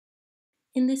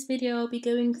In this video, I'll be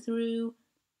going through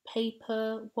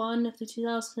paper 1 of the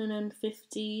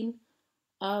 2015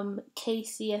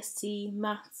 KCSE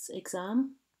Maths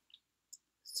exam.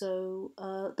 So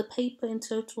the paper in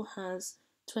total has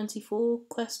 24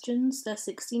 questions. There's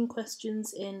 16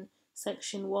 questions in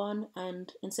section 1,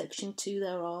 and in section 2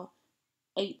 there are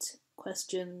 8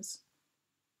 questions.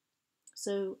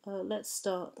 So let's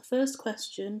start. The first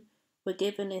question we're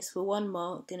given is for 1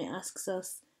 mark, and it asks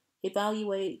us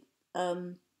evaluate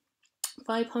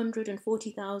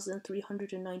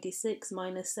 540,396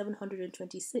 minus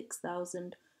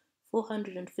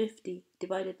 726,450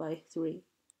 divided by 3.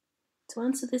 To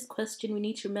answer this question, we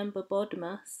need to remember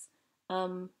BODMAS,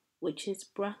 which is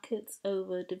brackets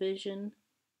over division,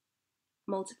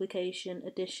 multiplication,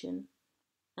 addition,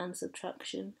 and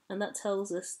subtraction. And that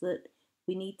tells us that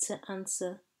we need to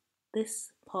answer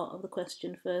this part of the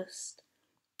question first.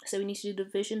 So we need to do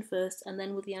division first, and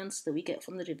then with the answer that we get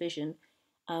from the division,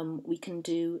 we can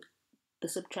do the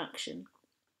subtraction.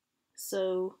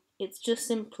 So it's just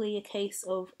simply a case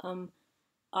of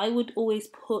I would always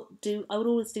do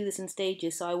this in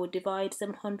stages. So I would divide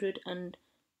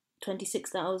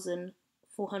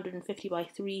 726,450 by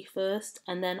 3 first,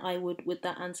 and then I would, with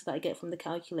that answer that I get from the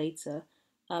calculator,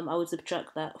 I would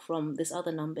subtract that from this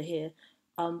other number here.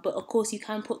 But of course you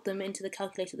can put them into the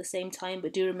calculator at the same time,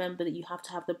 but do remember that you have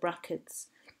to have the brackets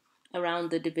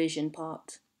around the division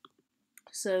part.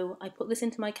 So I put this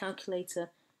into my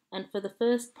calculator, and for the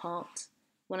first part,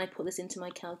 when I put this into my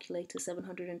calculator,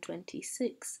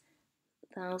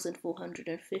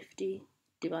 726,450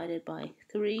 divided by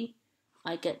 3,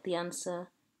 I get the answer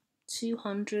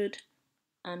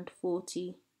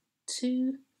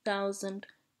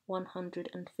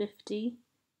 242,150,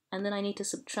 and then I need to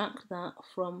subtract that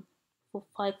from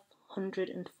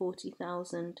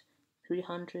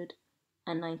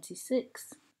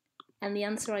 540,396, and the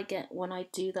answer I get when I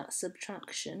do that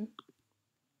subtraction,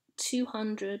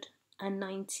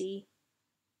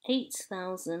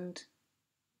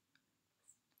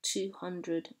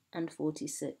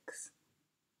 298,246.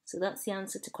 So that's the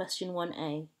answer to question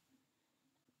 1A.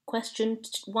 Question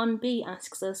 1B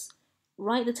asks us,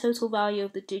 write the total value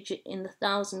of the digit in the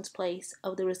thousands place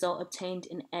of the result obtained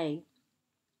in A.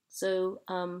 So,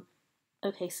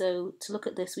 okay, so to look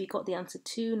at this, we got the answer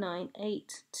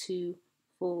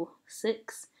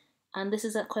 298,246, and this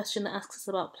is a question that asks us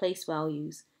about place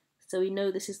values. So we know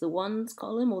this is the ones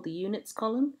column or the units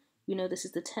column, we know this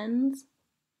is the tens,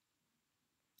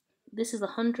 this is the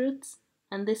hundreds,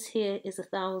 and this here is the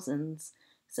thousands.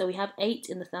 So we have 8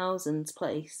 in the thousands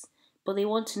place, but they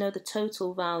want to know the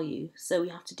total value, so we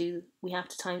have to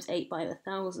times 8 by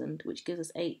 1,000, which gives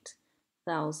us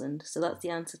 8,000. So that's the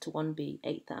answer to 1B,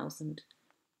 8,000.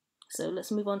 So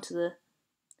let's move on to the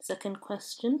second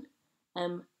question.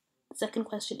 The second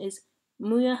question is,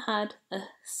 Muya had a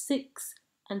 6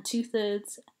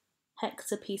 2/3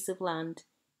 hectare piece of land.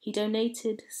 He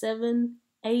donated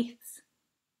 7/8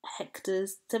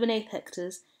 hectares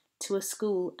to a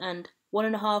school and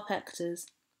 1.5 hectares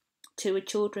to a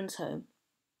children's home.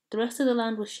 The rest of the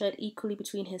land was shared equally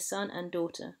between his son and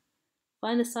daughter.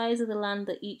 Find the size of the land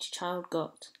that each child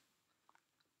got.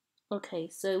 Okay,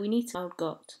 so we need to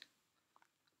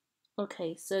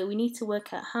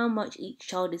work out how much each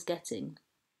child is getting.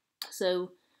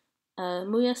 So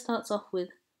Muya starts off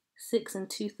with 6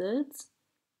 2/3.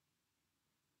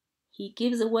 He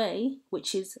gives away,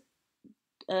 which is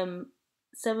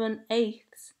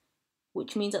 7/8,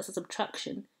 which means that's a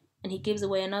subtraction, and he gives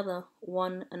away another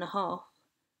 1.5.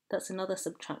 That's another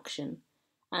subtraction,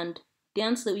 and the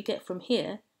answer that we get from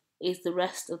here is the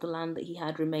rest of the land that he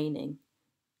had remaining.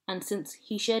 And since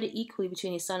he shared it equally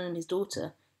between his son and his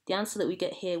daughter, the answer that we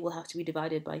get here will have to be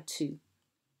divided by 2.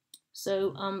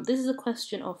 So this is a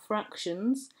question of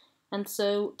fractions, and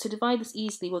so to divide this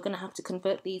easily, we're going to have to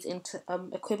convert these into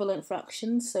equivalent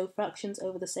fractions, so fractions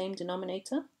over the same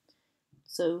denominator.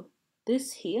 So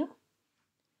this here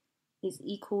is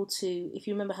equal to, if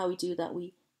you remember how we do that,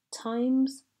 we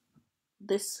times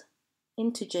this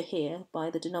integer here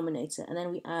by the denominator, and then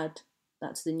we add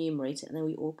that to the numerator, and then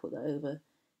we put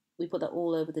that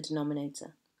all over the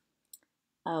denominator.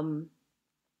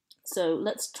 So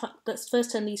let's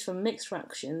first turn these from mixed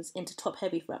fractions into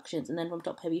top-heavy fractions, and then from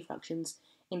top-heavy fractions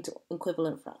into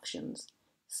equivalent fractions.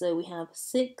 So we have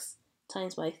 6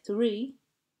 times by 3,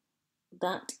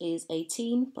 that is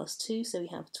 18 plus 2, so we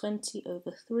have 20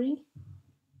 over 3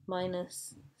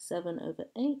 minus 7 over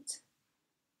 8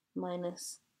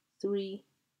 minus 3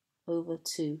 over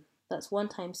 2. That's 1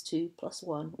 times 2 plus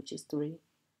 1, which is 3.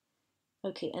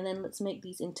 Okay, and then let's make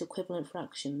these into equivalent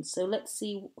fractions. So let's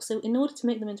see, so in order to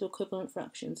make them into equivalent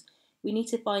fractions, we need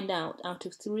to find out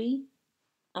of 3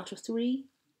 out of 3,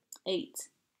 8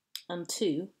 and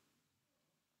 2,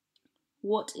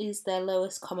 what is their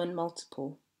lowest common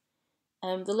multiple?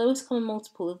 The lowest common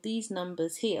multiple of these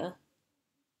numbers here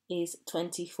is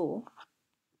 24.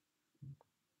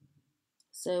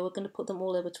 So we're going to put them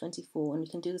all over 24, and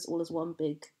you can do this all as one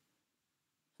big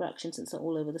fraction since they're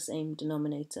all over the same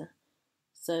denominator.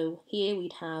 So here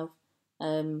we'd have,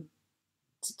 to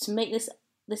make this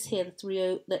here,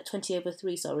 the 20 over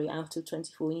 3, sorry, out of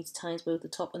 24, we need to times both the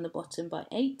top and the bottom by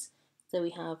 8. So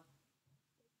we have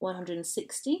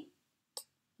 160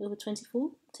 over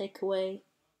 24, take away,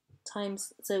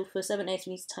 times, so for 7 8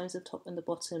 we need to times the top and the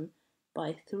bottom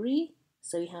by 3,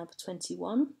 so we have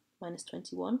 21 minus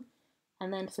 21,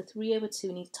 and then for 3 over 2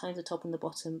 we need to times the top and the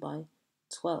bottom by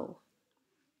 12,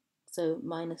 so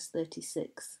minus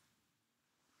 36.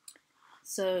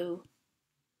 So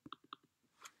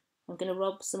I'm going to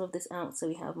rub some of this out so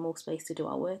we have more space to do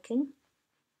our working.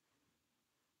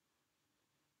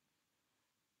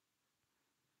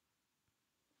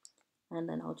 And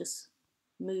then I'll just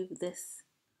move this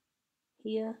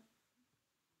here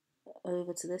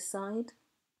over to this side.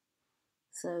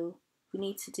 So we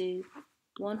need to do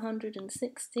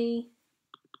 160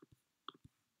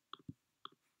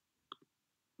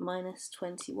 minus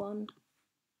 21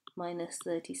 minus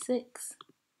 36.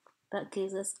 That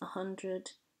gives us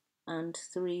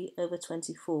 103 over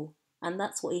 24. And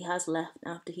that's what he has left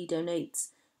after he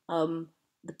donates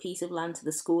the piece of land to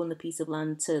the school and the piece of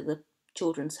land to the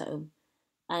children's home.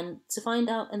 And to find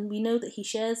out, and we know that he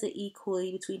shares it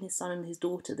equally between his son and his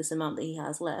daughter, this amount that he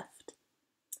has left.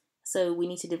 So we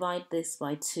need to divide this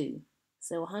by 2.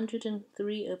 So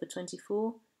 103 over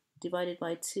 24 divided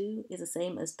by 2 is the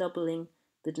same as doubling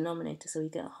the denominator, so we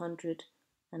get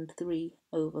 103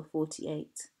 over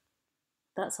 48.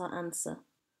 That's our answer.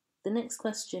 The next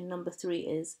question, number 3,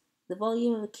 is the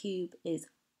volume of a cube is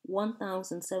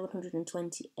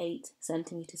 1,728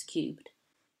 centimeters cubed.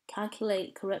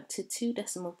 Calculate, corrected 2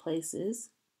 decimal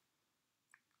places,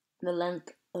 the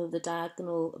length of the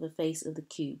diagonal of the face of the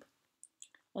cube.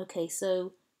 Okay,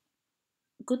 so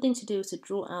a good thing to do is to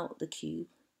draw out the cube.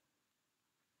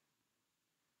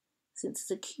 Since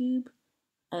it's a cube,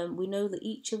 we know that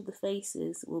each of the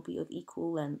faces will be of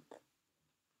equal length.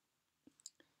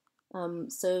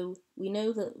 So we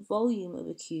know that volume of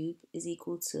a cube is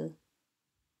equal to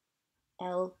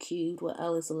L cubed, where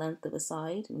L is the length of a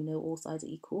side, and we know all sides are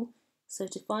equal. So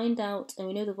to find out, and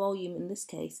we know the volume in this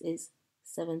case is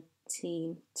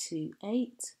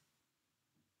 1728.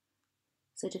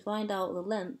 So to find out the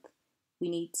length, we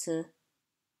need to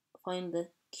find the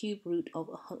cube root of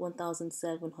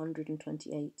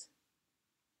 1728.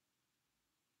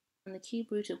 And the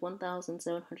cube root of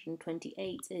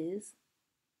 1728 is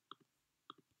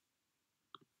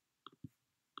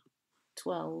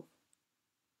 12.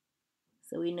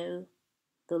 So we know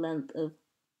the length of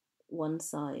one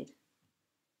side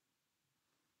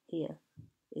here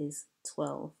is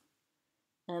 12.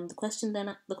 The question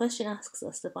asks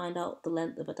us to find out the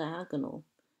length of a diagonal.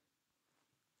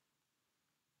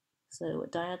 So a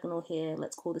diagonal here,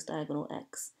 let's call this diagonal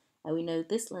x. And we know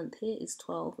this length here is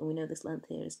 12, and we know this length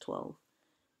here is 12.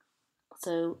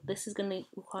 So this is going to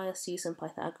require us to use some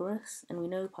Pythagoras, and we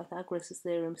know Pythagoras'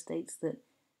 theorem states that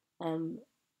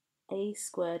a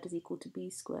squared is equal to b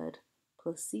squared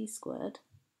plus c squared,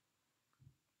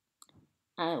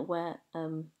 where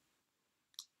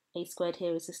a squared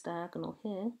here is this diagonal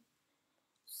here.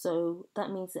 So that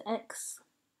means that x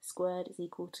squared is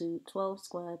equal to 12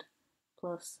 squared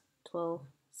plus 12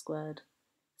 squared.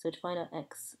 So to find out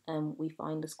x, we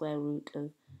find the square root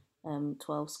of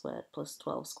 12 squared plus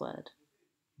 12 squared.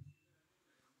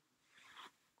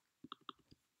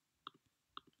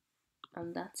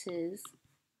 And that is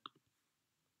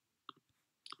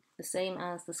the same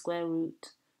as the square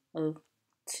root of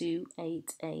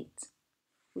 288,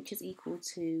 which is equal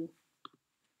to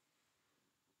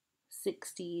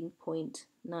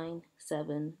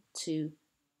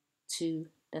 16.972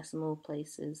 decimal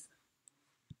places.